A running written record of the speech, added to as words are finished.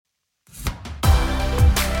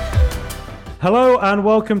Hello and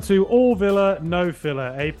welcome to All Villa, No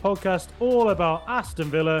Filler, a podcast all about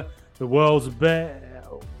Aston Villa, the world's best.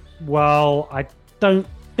 Well, I don't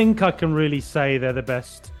think I can really say they're the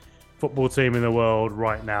best football team in the world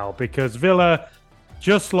right now because Villa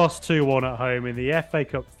just lost 2-1 at home in the FA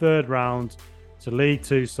Cup third round to League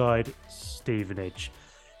Two side Stevenage.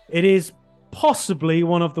 It is possibly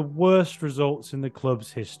one of the worst results in the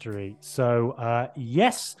club's history. So,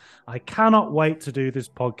 yes, I cannot wait to do this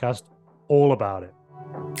podcast all about it.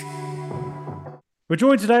 We're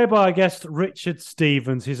joined today by our guest, Richard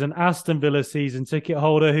Stevens. He's an Aston Villa season ticket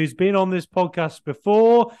holder who's been on this podcast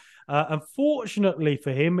before. Unfortunately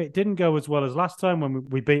for him, it didn't go as well as last time when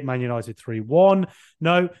we beat Man United 3-1.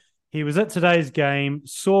 No, he was at today's game,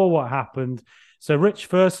 saw what happened. So, Rich,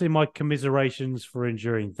 firstly, my commiserations for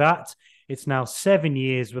enduring that. It's now 7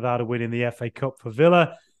 years without a win in the FA Cup for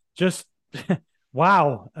Villa. Just,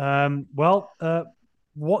 wow.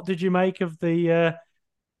 What did you make of the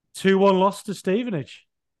 2-1 loss to Stevenage?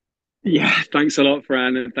 Yeah, thanks a lot,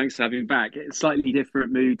 Fran, and thanks for having me back. It's a slightly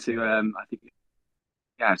different mood to, I think,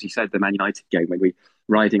 yeah, as you said, the Man United game when we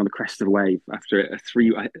riding on the crest of a wave after an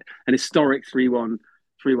historic 3-1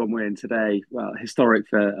 win today. Well, historic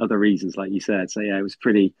for other reasons, like you said. So yeah, it was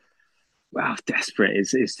pretty. Well, desperate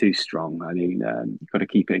is too strong. I mean, you've got to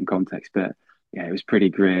keep it in context, but yeah, it was pretty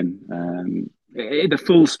grim. The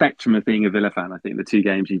full spectrum of being a Villa fan, I think, the two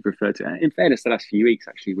games you've referred to. In fairness, the last few weeks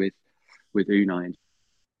actually with Unai in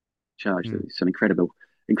charge, there was some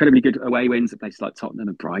incredibly good away wins at places like Tottenham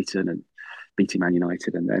and Brighton, and beating Man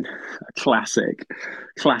United, and then a classic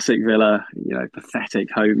Villa, pathetic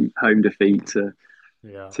home defeat to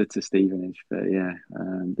Stevenage. But yeah,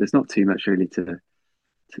 there's not too much really to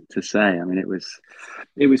say. I mean, it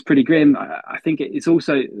was pretty grim. I think it's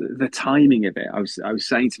also the timing of it. I was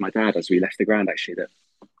saying to my dad as we left the ground actually that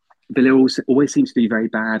Villa always seems to do very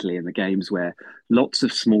badly in the games where lots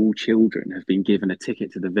of small children have been given a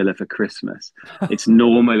ticket to the Villa for Christmas. It's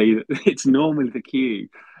normally the cue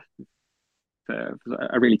for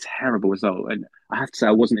a really terrible result. And I have to say,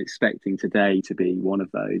 I wasn't expecting today to be one of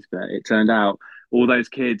those, but it turned out all those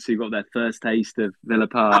kids who got their first taste of Villa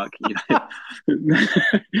Park,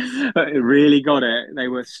 it really got it. They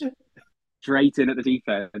were straight in at the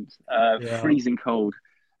defense. Yeah. Freezing cold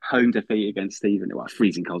home defeat against Stephen. Well,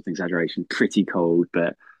 freezing cold, an exaggeration. Pretty cold,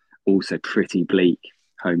 but also pretty bleak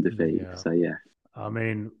home defeat. Yeah. So yeah. I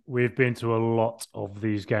mean, we've been to a lot of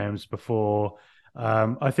these games before.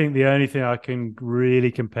 I think the only thing I can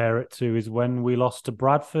really compare it to is when we lost to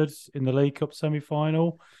Bradford in the League Cup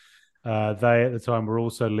semi-final. They at the time were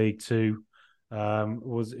also League Two. It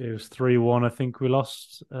was 3-1, I think we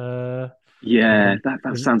lost. And Yeah, then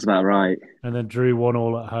that sounds about right. and then drew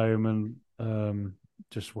 1-1 at home and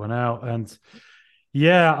just went out. And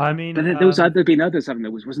yeah, I mean, But there've been others, haven't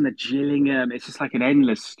there? Wasn't there Gillingham? It's just like an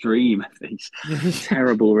endless stream of these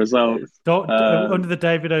terrible results. under the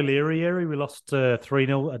David O'Leary era, we lost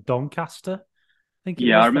 3-0 at Doncaster. I think it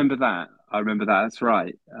Yeah, I was that. remember that. I remember that. That's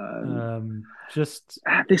right. Just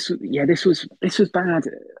This was bad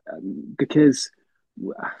because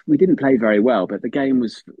we didn't play very well, but the game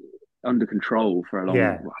was under control for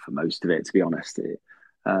yeah, for most of it. To be honest,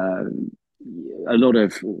 um, a lot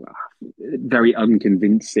of very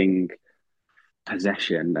unconvincing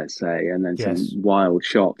possession, let's say, and then some yes, wild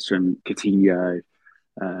shots from Coutinho.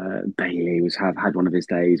 Bailey was have had one of his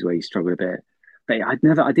days where he struggled a bit. But I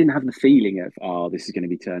didn't have the feeling of, oh, this is going to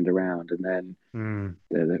be turned around, and then mm,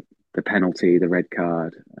 the penalty, the red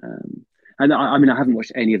card. And I mean, I haven't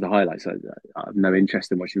watched any of the highlights. I have no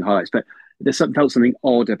interest in watching the highlights, but felt something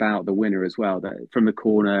odd about the winner as well. That from the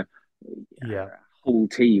corner, yeah, whole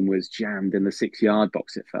team was jammed in the 6 yard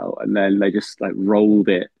box. It felt, and then they just like rolled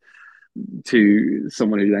it to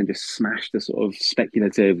someone who then just smashed a sort of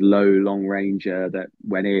speculative low long ranger that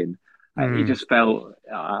went in. It mm, just felt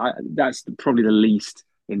that's probably the least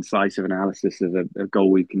incisive analysis of a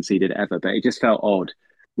goal we've conceded ever, but it just felt odd.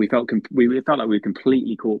 We felt like we were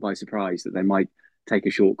completely caught by surprise that they might take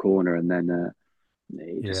a short corner and then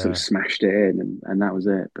it just sort of yeah, smashed it in, and that was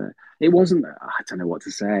it. But it wasn't. I don't know what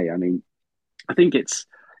to say. I mean, I think it's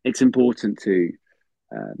important to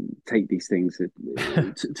take these things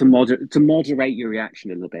to moderate your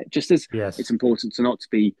reaction a little bit. Just as it's yes, important to not to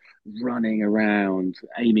be running around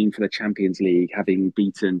aiming for the Champions League, having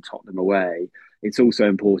beaten Tottenham away. It's also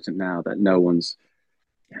important now that no one's,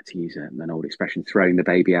 to use an old expression, throwing the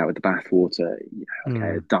baby out with the bathwater.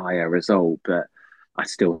 Okay, a mm, dire result, but I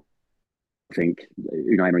still think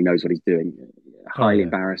Unai Emery knows what he's doing. oh Highly yeah,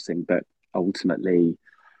 embarrassing, but ultimately,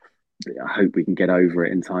 I hope we can get over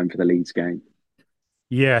it in time for the Leeds game.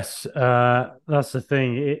 yes. That's the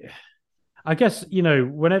thing. I guess,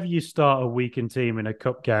 whenever you start a weakened team in a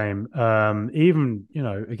cup game, even,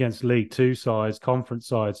 against League Two sides, conference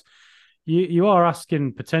sides, you are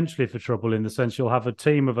asking potentially for trouble in the sense you'll have a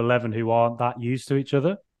team of 11 who aren't that used to each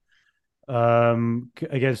other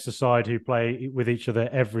against a side who play with each other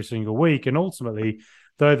every single week. And ultimately,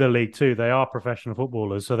 though they're League Two, they are professional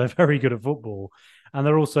footballers, so they're very good at football. And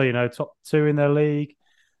they're also, top two in their league.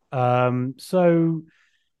 So,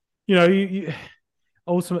 you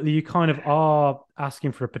ultimately you kind of are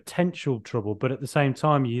asking for a potential trouble, but at the same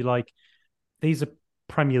time, you like these are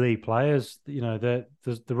Premier League players. The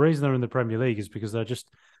reason they're in the Premier League is because they're just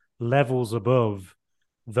levels above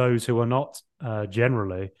those who are not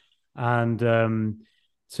generally. And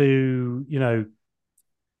to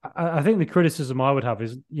I think the criticism I would have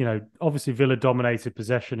is obviously Villa dominated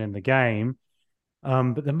possession in the game,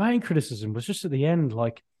 but the main criticism was just at the end,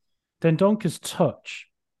 like Dendonker's touch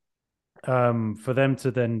for them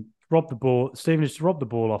to then rob the ball, Stevenage to rob the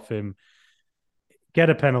ball off him, get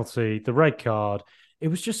a penalty, the red card. It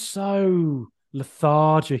was just so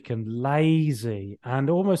lethargic and lazy and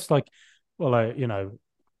almost like, well,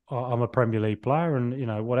 I'm a Premier League player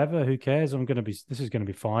and, whatever, who cares? This is going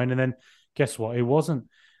to be fine. And then guess what? It wasn't.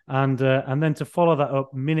 And then to follow that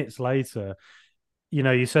up minutes later,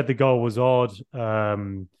 you said the goal was odd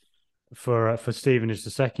for Stevenage, the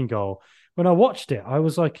second goal. When I watched it, I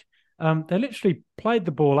was like, they literally played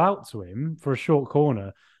the ball out to him for a short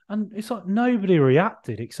corner, and it's like nobody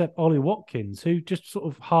reacted except Ollie Watkins, who just sort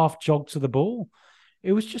of half jogged to the ball.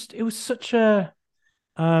 It was such a,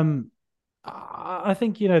 I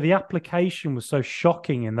think, the application was so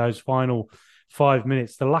shocking in those final 5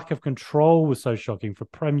 minutes. The lack of control was so shocking for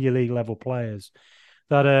Premier League level players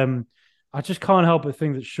that I just can't help but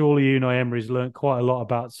think that surely Unai Emery's learned quite a lot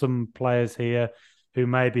about some players here who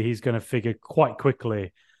maybe he's going to figure quite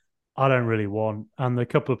quickly I don't really want. And the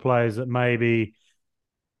couple of players that maybe,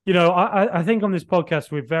 I think on this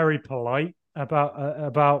podcast we're very polite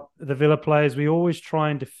about the Villa players. We always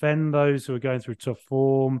try and defend those who are going through tough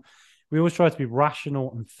form. We always try to be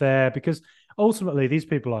rational and fair because ultimately these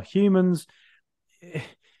people are humans.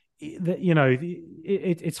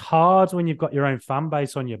 It's hard when you've got your own fan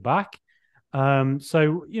base on your back.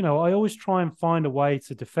 So I always try and find a way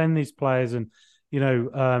to defend these players and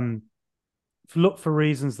look for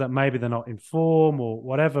reasons that maybe they're not in form or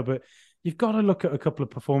whatever. But you've got to look at a couple of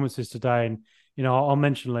performances today, and I'll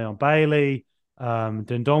mention Leon Bailey,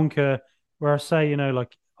 Dendoncker, where I say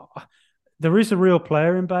there is a real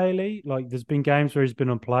player in Bailey. Like there's been games where he's been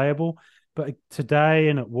unplayable, but today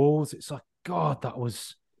and at Wolves, it's like God, that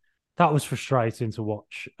was frustrating to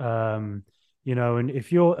watch. And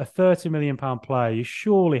if you're a £30 million player, you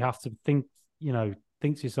surely have to think to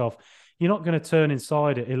yourself, you're not going to turn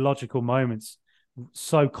inside at illogical moments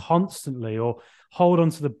so constantly or hold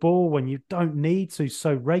onto the ball when you don't need to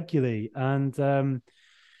so regularly. And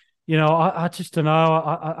I just don't know.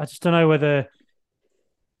 I just don't know whether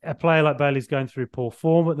a player like Bailey's going through poor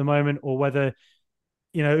form at the moment, or whether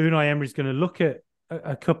Unai Emery's going to look at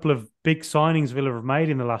a couple of big signings Villa have made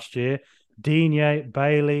in the last year: Digne,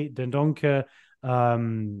 Bailey, Dendoncker,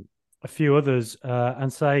 a few others,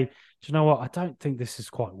 and say, do you know what? I don't think this has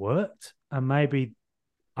quite worked, and maybe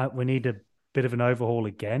we need a bit of an overhaul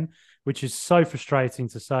again, which is so frustrating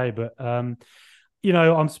to say. But I'm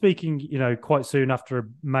speaking, quite soon after a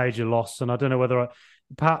major loss, and I don't know whether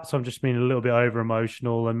perhaps I'm just being a little bit over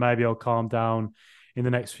emotional, and maybe I'll calm down in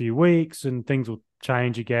the next few weeks, and things will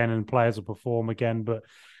change again, and players will perform again. But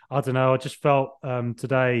I don't know. I just felt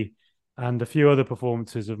today, and a few other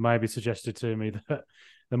performances have maybe suggested to me that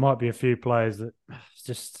there might be a few players that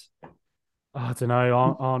just, I don't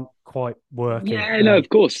know, aren't quite working. Yeah, no, of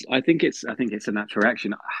course. I think it's a natural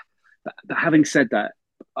reaction. Having said that,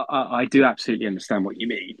 I do absolutely understand what you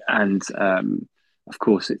mean, and of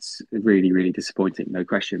course, it's really, really disappointing, no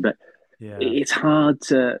question. But Yeah, it's hard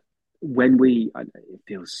to it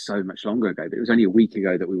feels so much longer ago, but it was only a week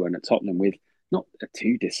ago that we were at Tottenham with not a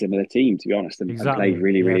too dissimilar team, to be honest, and played exactly.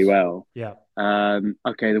 really, really Yes. well. Yeah.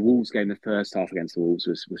 Okay, the Wolves game, the first half against the Wolves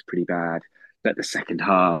was pretty bad, but the second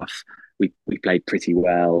half we played pretty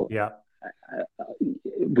well. Yeah.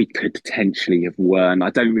 We could potentially have won.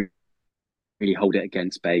 I don't really hold it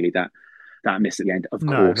against Bailey that miss at the end. Of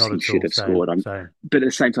No, course, not he at should all. have Same. scored. Same. But at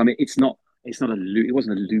the same time, it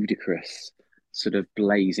wasn't a ludicrous sort of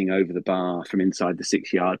blazing over the bar from inside the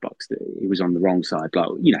 6 yard box. That he was on the wrong side.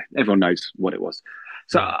 But everyone knows what it was.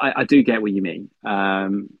 So Yeah. I do get what you mean.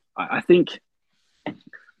 I think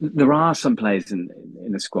there are some players in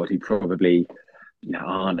the squad who probably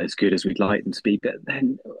aren't as good as we'd like them to be. But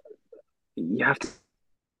then you have to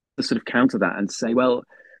sort of counter that and say, well,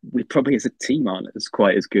 we probably as a team aren't as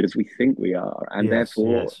quite as good as we think we are, and Yes,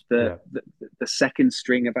 therefore yes, yeah, the second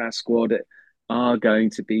string of our squad are going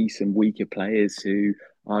to be some weaker players who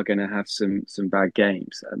are going to have some bad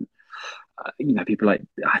games. And people like,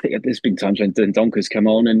 I think there's been times when Donker's come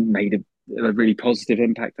on and made a really positive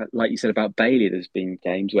impact. Like you said about Bailey, there's been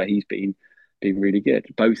games where he's been really good.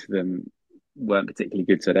 Both of them weren't particularly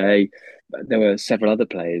good today. There were several other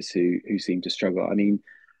players who seemed to struggle. I mean,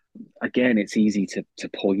 again, it's easy to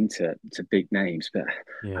point to big names, but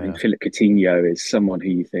I mean, yeah, Philip Coutinho is someone who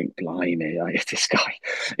you think, blimey, like, this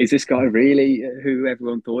guy really who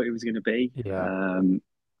everyone thought he was going to be? yeah.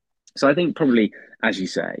 So I think probably, as you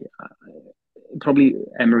say, probably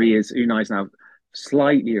Unai's now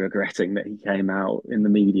slightly regretting that he came out in the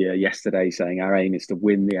media yesterday saying our aim is to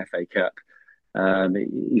win the FA Cup.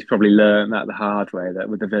 He's probably learned that the hard way, that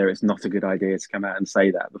with the Villa, it's not a good idea to come out and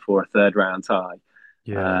say that before a third round tie.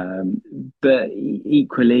 Yeah. But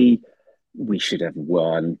equally, we should have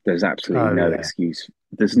won. There's absolutely Oh no yeah, excuse.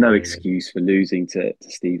 There's no really. excuse for losing to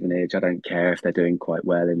Stevenage. I don't care if they're doing quite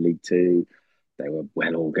well in League Two. They were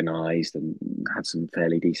well organised and had some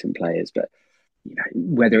fairly decent players. But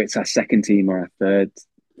whether it's our second team or our third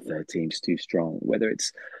team's too strong. Whether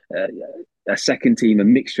it's uh, a second team, a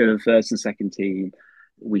mixture of first and second team,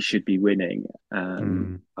 we should be winning.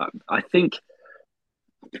 Mm. I think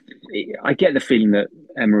I get the feeling that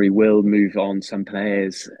Emery will move on some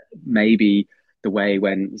players. Maybe the way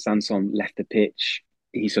when Sanson left the pitch,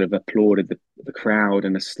 he sort of applauded the crowd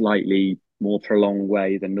in a slightly more prolonged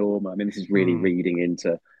way than normal. I mean, this is really Mm. reading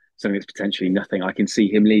into something that's potentially nothing. I can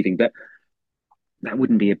see him leaving, but that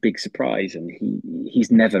wouldn't be a big surprise. And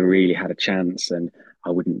he's never really had a chance, and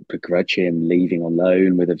I wouldn't begrudge him leaving on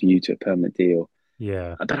loan with a view to a permanent deal.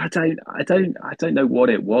 Yeah. But I don't know what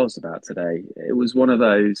it was about today. It was one of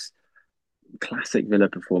those classic Villa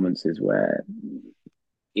performances where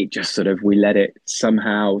it just sort of, we let it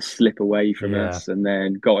somehow slip away from Yeah. us, and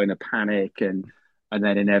then got in a panic, and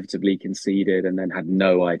then inevitably conceded, and then had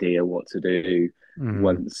no idea what to do Mm.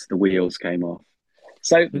 once the wheels came off.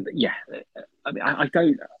 So yeah, I mean,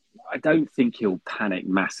 I don't think he'll panic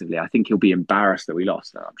massively. I think he'll be embarrassed that we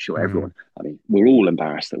lost. I'm sure Mm. everyone. I mean, we're all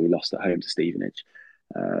embarrassed that we lost at home to Stevenage,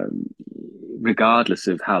 um, regardless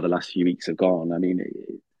of how the last few weeks have gone. I mean,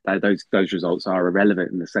 those results are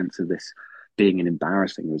irrelevant in the sense of this being an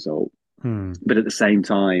embarrassing result. Mm. But at the same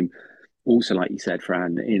time, also like you said,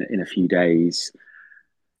 Fran, in a few days,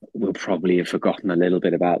 we'll probably have forgotten a little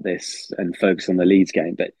bit about this and focus on the Leeds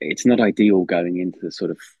game. But it's not ideal going into the sort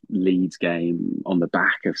of Leeds game on the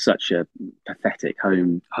back of such a pathetic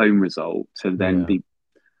home result to then Yeah. be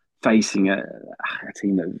facing a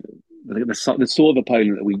team that the sort of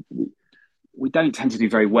opponent that we don't tend to do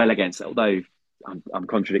very well against. Although I'm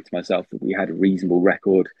contradicting myself that we had a reasonable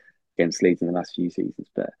record against Leeds in the last few seasons,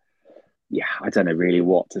 but yeah, I don't know really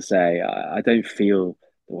what to say. I don't feel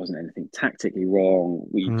there wasn't anything tactically wrong.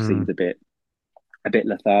 We seemed Mm. a bit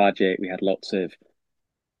lethargic. We had lots of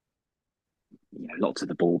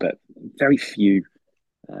the ball, but very few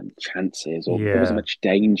chances, or there wasn't Yeah. much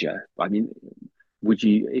danger. I mean, would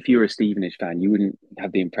you, if you were a Stevenage fan, you wouldn't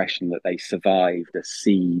have the impression that they survived a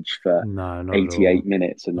siege for No, not at 88 all.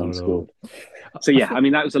 minutes and Not then at all. scored. So I yeah, I think.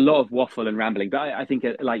 mean that was a lot of waffle and rambling, but I think,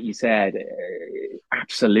 like you said,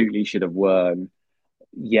 absolutely should have won.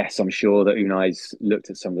 Yes, I'm sure that Unai's looked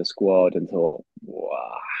at some of the squad and thought,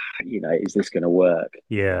 wow, is this going to work?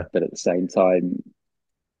 Yeah. But at the same time,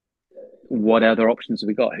 what other options have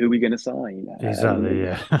we got? Who are we going to sign? Exactly.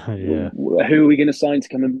 Yeah. Yeah. Who are we going to sign to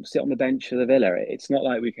come and sit on the bench for the Villa? It's not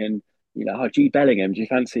like we can, Jude Bellingham. Do you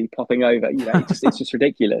fancy popping over? It's just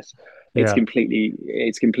ridiculous. Yeah.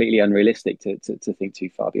 It's completely unrealistic to think too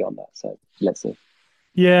far beyond that. So let's see.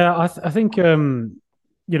 Yeah. I think. I'm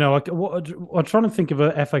trying to think of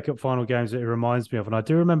a FA Cup final games that it reminds me of, and I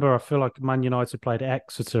do remember. I feel like Man United played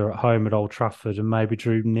Exeter at home at Old Trafford and maybe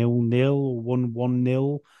drew 0-0 or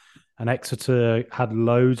 1-1-0. And Exeter had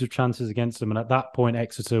loads of chances against them. And at that point,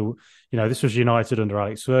 Exeter, this was United under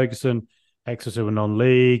Alex Ferguson. Exeter were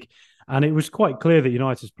non-league. And it was quite clear that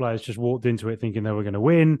United's players just walked into it thinking they were going to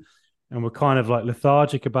win and were kind of like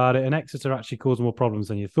lethargic about it. And Exeter actually caused more problems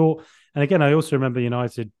than you thought. And again, I also remember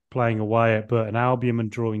United playing away at Burton Albion and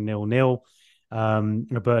drawing 0-0.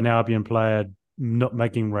 A Burton Albion player not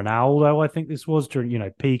making Ronaldo, I think this was during,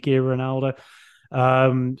 peak era Ronaldo.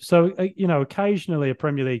 Occasionally a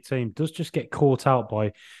Premier League team does just get caught out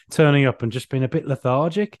by turning up and just being a bit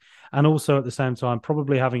lethargic. And also at the same time,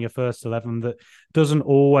 probably having a first 11 that doesn't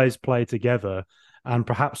always play together and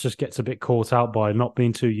perhaps just gets a bit caught out by not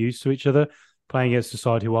being too used to each other, playing against a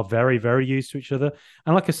side who are very, very used to each other.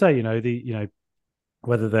 And like I say,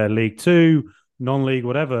 whether they're League Two, non-league,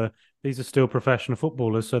 whatever. These are still professional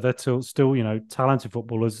footballers, so they're still talented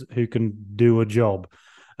footballers who can do a job.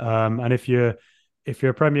 And if you're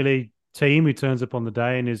a Premier League team who turns up on the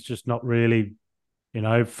day and is just not really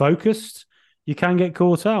focused, you can get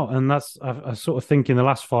caught out. And that's I sort of think in the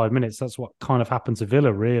last 5 minutes, that's what kind of happened to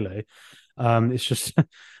Villa, really. It's just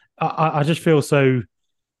I just feel so.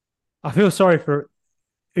 I feel sorry for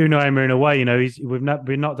Unai Emery in a way. We've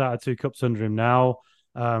been knocked out of 2 cups under him now.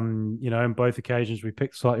 In both occasions we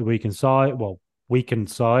picked slightly weakened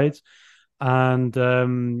sides, and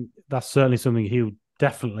that's certainly something he'll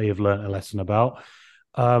definitely have learnt a lesson about.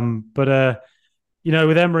 But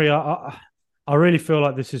with Emery, I really feel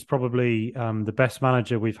like this is probably the best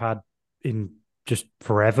manager we've had in just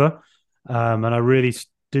forever, and I really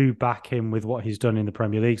do back him with what he's done in the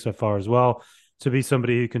Premier League so far as well. To be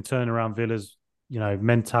somebody who can turn around Villa's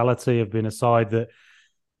mentality of being a side that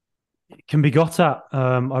can be got at.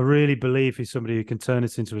 I really believe he's somebody who can turn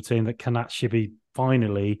us into a team that can actually be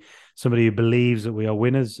finally somebody who believes that we are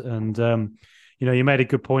winners. And you made a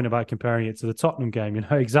good point about comparing it to the Tottenham game.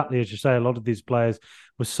 Exactly as you say, a lot of these players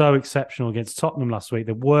were so exceptional against Tottenham last week.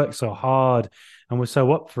 They worked so hard and were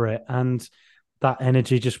so up for it. And that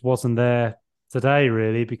energy just wasn't there today,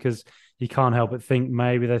 really, because you can't help but think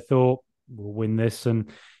maybe they thought we'll win this.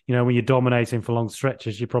 And, when you're dominating for long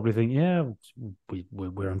stretches, you probably think, yeah,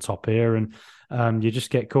 we're on top here. And you just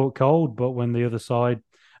get caught cold. But when the other side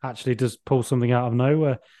actually does pull something out of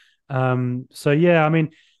nowhere. So, yeah, I mean,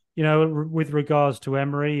 with regards to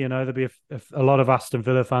Emery, there'll be a lot of Aston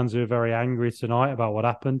Villa fans who are very angry tonight about what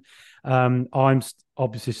happened. I'm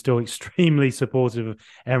obviously still extremely supportive of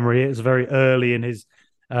Emery. It's very early in his,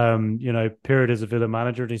 period as a Villa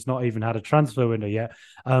manager, and he's not even had a transfer window yet.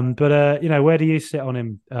 But where do you sit on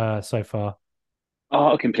him so far?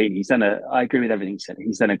 Oh, completely. I agree with everything he said.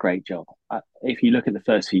 He's done a great job. If you look at the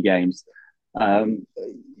first few games,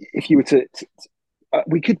 if you were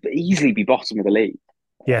we could easily be bottom of the league.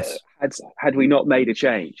 Yes. Had we not made a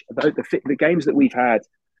change, the games that we've had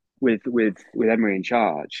with Emery in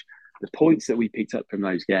charge, the points that we picked up from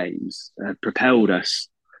those games propelled us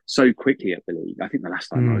so quickly up the league. I think the last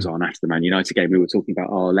time I was on after the Man United game, we were talking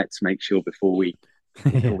about, let's make sure before we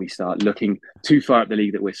start looking too far up the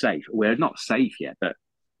league that we're safe. We're not safe yet, but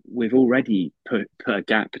we've already put a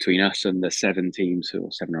gap between us and the 7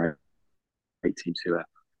 or 8 teams who are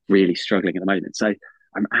really struggling at the moment. So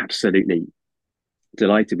I'm absolutely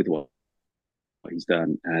delighted with what he's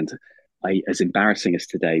done. And as embarrassing as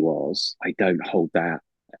today was, I don't hold that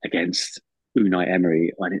against Unai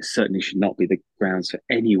Emery, and it certainly should not be the grounds for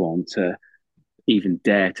anyone to even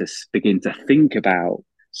dare to begin to think about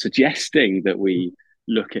suggesting that we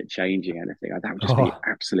look at changing anything. That would just be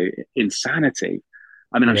absolute insanity.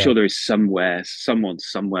 I mean, I'm sure there is someone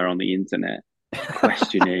somewhere on the internet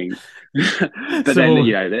questioning, but then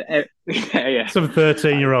some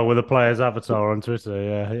 13-year-old with a player's avatar on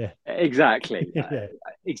Twitter. Yeah. Exactly.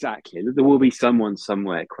 Exactly. There will be someone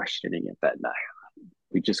somewhere questioning it, but no,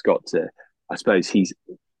 we just got to. I suppose he's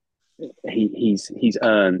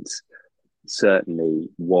earned certainly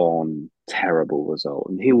one terrible result,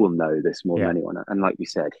 and he will know this more than anyone. And like we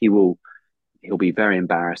said, he'll be very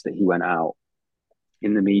embarrassed that he went out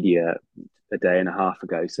in the media a day and a half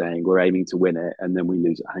ago saying we're aiming to win it, and then we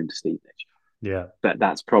lose at home to Stevenage. Yeah, but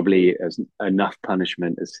that's probably enough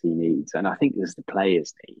punishment as he needs, and I think as the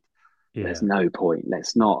players need. There's no point.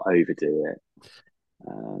 Let's not overdo it.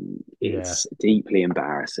 It's deeply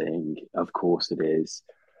embarrassing. Of course it is.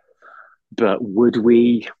 But would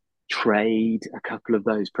we trade a couple of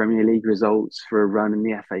those Premier League results for a run in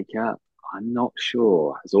the FA Cup? I'm not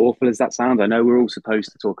sure. As awful as that sounds, I know we're all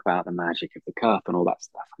supposed to talk about the magic of the cup and all that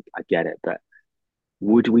stuff. I get it. But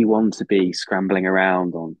would we want to be scrambling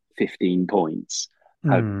around on 15 points,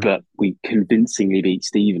 but we convincingly beat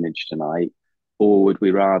Stevenage tonight? Or would we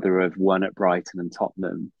rather have won at Brighton and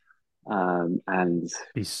Tottenham and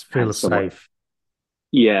feel safe?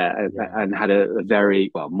 And had a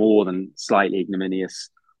very, more than slightly ignominious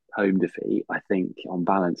home defeat. I think on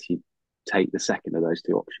balance, you take the second of those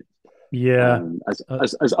two options. Yeah.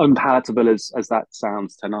 As unpalatable as that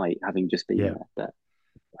sounds tonight, having just been there, but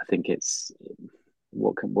I think it's we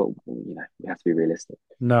have to be realistic.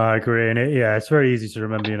 No, I agree. And it's very easy to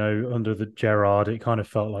remember, under the Gerrard, it kind of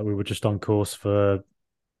felt like we were just on course for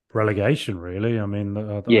relegation, really. I mean,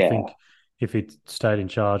 I think if he'd stayed in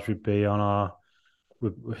charge, we'd be on our...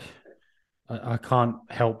 I can't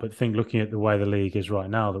help but think, looking at the way the league is right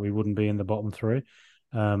now, that we wouldn't be in the bottom three.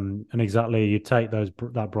 And exactly, you take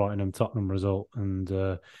that Brighton and Tottenham result and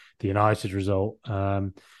the United result.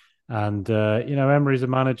 Emery's a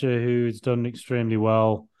manager who's done extremely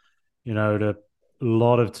well, to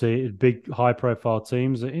lot of big high profile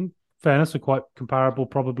teams that, in fairness, are quite comparable,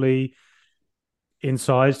 probably in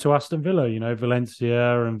size to Aston Villa. You know,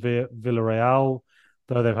 Valencia and Villarreal,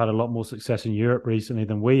 though they've had a lot more success in Europe recently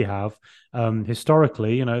than we have.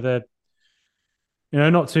 Historically, you know, they're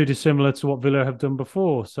not too dissimilar to what Villa have done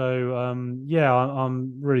before. So yeah,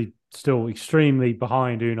 I'm really still extremely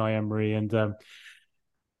behind Unai Emery and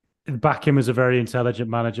back him as a very intelligent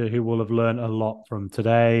manager who will have learned a lot from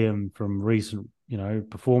today and from recent,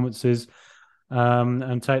 performances,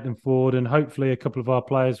 and take them forward. And hopefully, a couple of our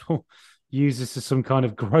players will use this as some kind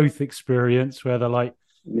of growth experience where they're like,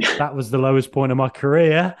 that was the lowest point of my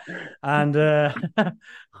career, and I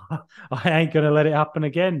ain't going to let it happen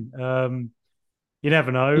again. You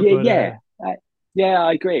never know, Yeah, but yeah,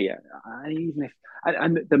 I agree. Even if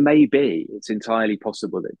and there may be, it's entirely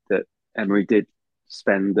possible that Emery did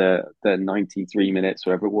spend the 93 minutes,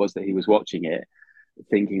 wherever it was that he was watching it,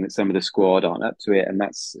 thinking that some of the squad aren't up to it, and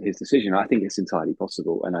that's his decision. I think it's entirely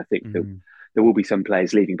possible, and I think that there will be some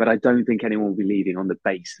players leaving, but I don't think anyone will be leaving on the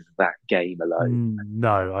basis of that game alone.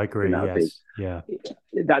 No, I agree. That would be Yes,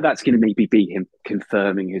 yeah, that's going to maybe be him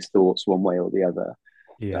confirming his thoughts one way or the other.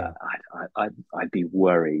 yeah. But I'd be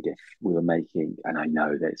worried if we were making, and I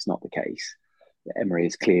know that it's not the case. Emery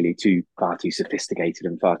is clearly far too sophisticated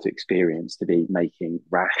and far too experienced to be making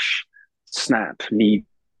rash, snap, knee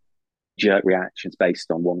jerk reactions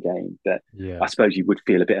based on one game. But Yeah. I suppose you would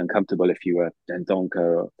feel a bit uncomfortable if you were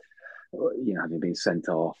Dendoncker or having been sent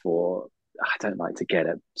off, or I don't like to get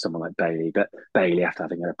at someone like Bailey, but Bailey after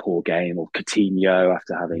having a poor game, or Coutinho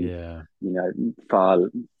after having, Yeah. far,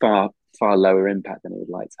 far lower impact than he would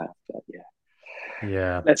like to have. But yeah,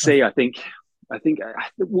 Yeah. let's see. I think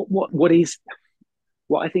what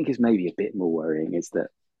I think is maybe a bit more worrying is that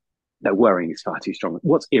worrying is far too strong.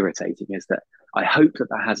 What's irritating is that I hope that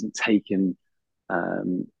hasn't taken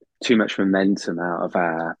too much momentum out of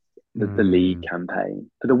the league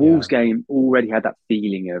campaign. But the Wolves Yeah. game already had that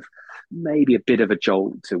feeling of maybe a bit of a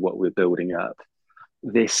jolt to what we're building up.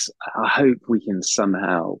 This, I hope we can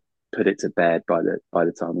somehow put it to bed by the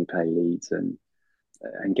time we play Leeds and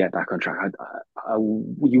get back on track.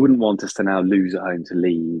 You wouldn't want us to now lose at home to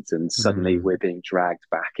Leeds and suddenly we're being dragged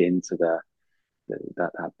back into that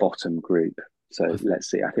bottom group. So let's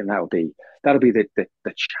see. I think that'll be the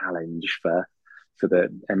challenge for the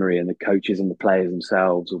Emery and the coaches and the players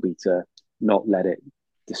themselves, will be to not let it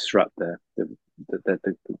disrupt the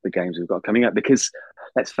games we've got coming up. Because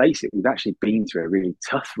let's face it, we've actually been through a really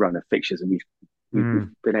tough run of fixtures, and we've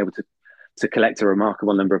been able to collect a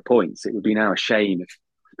remarkable number of points. It would be now a shame if,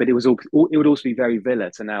 but it would also be very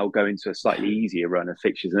Villa to now go into a slightly easier run of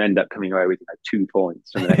fixtures and end up coming away with 2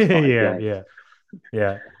 points from the next 5 Yeah. games.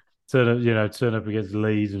 Yeah. Turn up against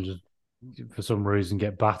Leeds and just for some reason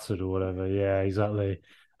get battered or whatever. Yeah, exactly.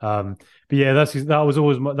 But yeah,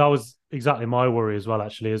 that was exactly my worry as well.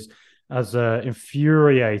 Actually, as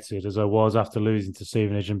infuriated as I was after losing to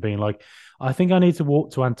Stevenage and being like, I think I need to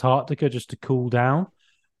walk to Antarctica just to cool down.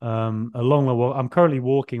 Along the walk, I'm currently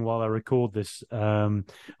walking while I record this. I've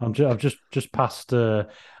just passed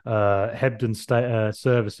Hebden State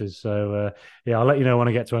Services, so yeah, I'll let you know when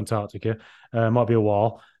I get to Antarctica. Might be a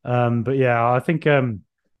while, but yeah, I think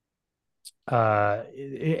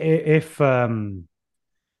if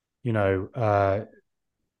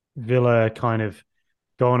Villa kind of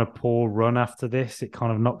go on a poor run after this, it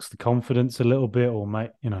kind of knocks the confidence a little bit, or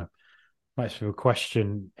makes people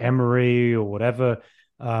question Emery or whatever.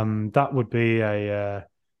 That would be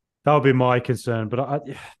my concern.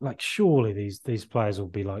 But surely these players will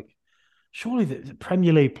be like, surely the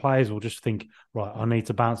Premier League players will just think, right, I need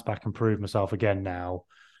to bounce back and prove myself again now,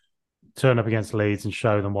 turn up against Leeds and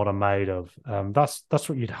show them what I'm made of. That's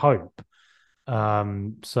what you'd hope.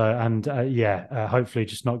 Hopefully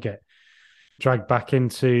just not get dragged back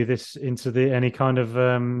into any kind of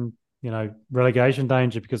relegation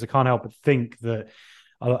danger, because I can't help but think that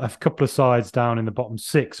a couple of sides down in the bottom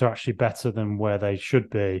 6 are actually better than where they should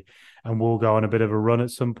be, and will go on a bit of a run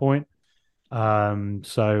at some point.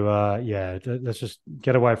 Let's just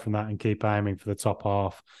get away from that and keep aiming for the top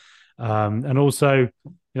half. And also,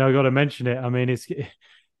 I got to mention it. I mean,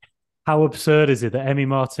 how absurd is it that Emi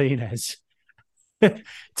Martinez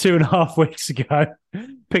 2.5 weeks ago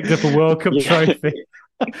picked up a World Cup trophy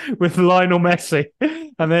with Lionel Messi,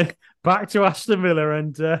 and then back to Aston Villa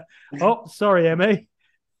and sorry, Emmy.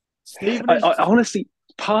 I honestly,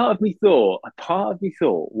 part of me thought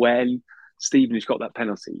when Stevenage got that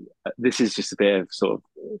penalty, this is just a bit of sort of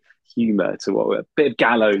humour a bit of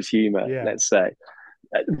gallows humour, let's say.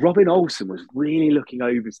 Robin Olsen was really looking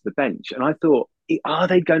over to the bench, and I thought are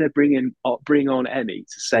they going to bring on Emmy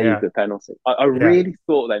to save Yeah. the penalty? I Yeah. really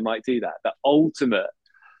thought they might do that. The ultimate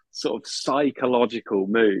sort of psychological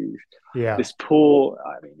move. Yeah. This poor,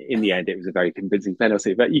 I mean, in the end, it was a very convincing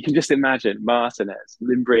penalty, but you can just imagine Martinez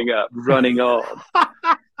limbering up, running on,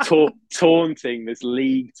 taunting this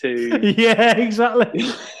League Two. Yeah, exactly.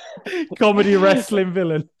 Comedy wrestling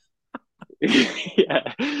villain.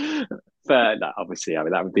 Yeah. But no, obviously, I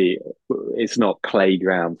mean, that would be, it's not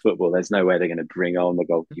playground football. There's no way they're going to bring on the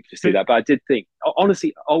goalkeeper to do that. But I did think,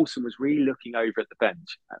 honestly, Olsen was really looking over at the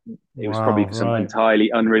bench. It was probably Wow, for some right.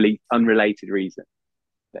 entirely unrelated reason.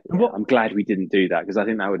 But And yeah, what? I'm glad we didn't do that because I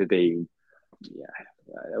think that would have been, yeah,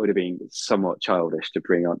 that would have been somewhat childish to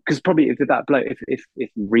bring on. Because probably if that blow, if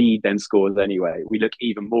Reed then scores anyway, we look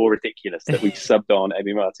even more ridiculous that we've subbed on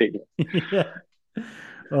Emi Martinez. Yeah. It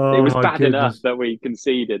Oh was my bad enough goodness. that we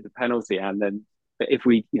conceded the penalty, and then if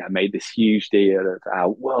we made this huge deal of our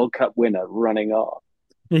World Cup winner running off,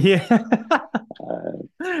 Yeah.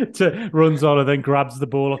 uh, Runs on and then grabs the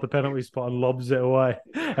ball off the penalty spot and lobs it away.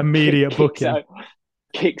 Immediate kicks booking. it,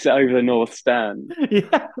 kicks it over the north stand.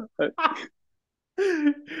 Yeah.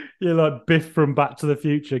 You're like Biff from Back to the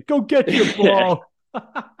Future. Go get your ball.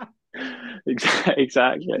 Exactly.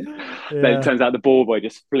 Yeah. Then it turns out the ball boy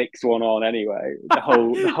just flicks one on anyway. The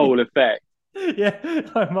whole effect. Yeah,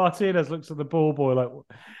 like Martinez looks at the ball boy like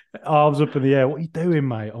arms up in the air. What are you doing,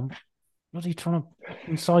 mate? I'm bloody trying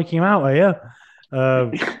to psych him out here.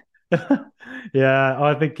 Yeah,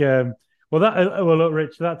 I think. Well, look,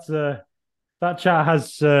 Rich, that chat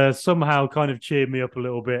has somehow kind of cheered me up a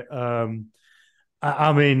little bit.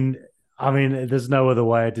 I mean, there's no other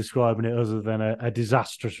way of describing it other than a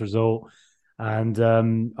disastrous result, and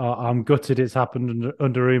I'm gutted it's happened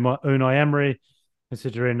under Unai Emery.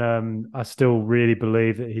 Considering I still really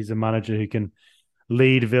believe that he's a manager who can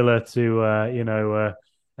lead Villa to a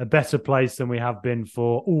better place than we have been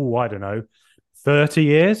for I don't know 30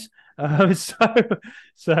 years.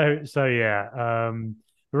 So yeah.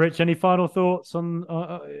 Rich, any final thoughts on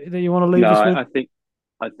that you want to leave No, us with?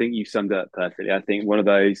 I think you summed it up perfectly. I think one of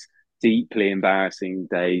those deeply embarrassing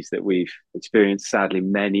days that we've experienced, sadly,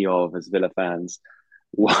 many of as Villa fans,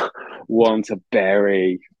 want to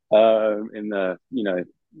bury in the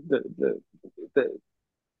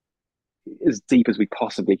as deep as we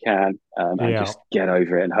possibly can, and Yeah. just get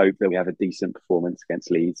over it and hope that we have a decent performance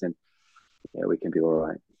against Leeds and we can be all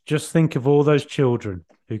right. Just think of all those children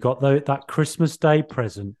who got that Christmas Day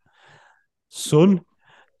present. Son,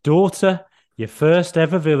 daughter, your first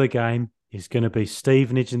ever Villa game is going to be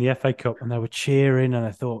Stevenage in the FA Cup. And they were cheering and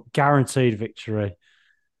I thought, guaranteed victory.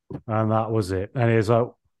 And that was it. And he was like,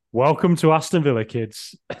 welcome to Aston Villa,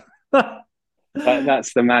 kids.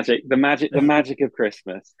 That's the magic of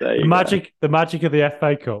Christmas. The magic of the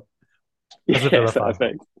FA Cup. As a Villa fan. I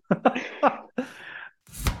think.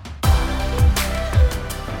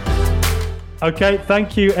 Okay,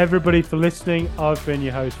 thank you everybody for listening. I've been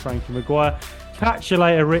your host, Frankie Maguire. Catch you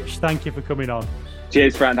later, Rich. Thank you for coming on.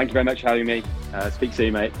 Cheers, Fran. Thank you very much for having me. Speak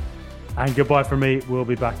soon, mate. And goodbye from me. We'll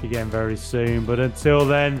be back again very soon. But until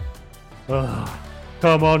then,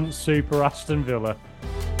 come on, Super Aston Villa.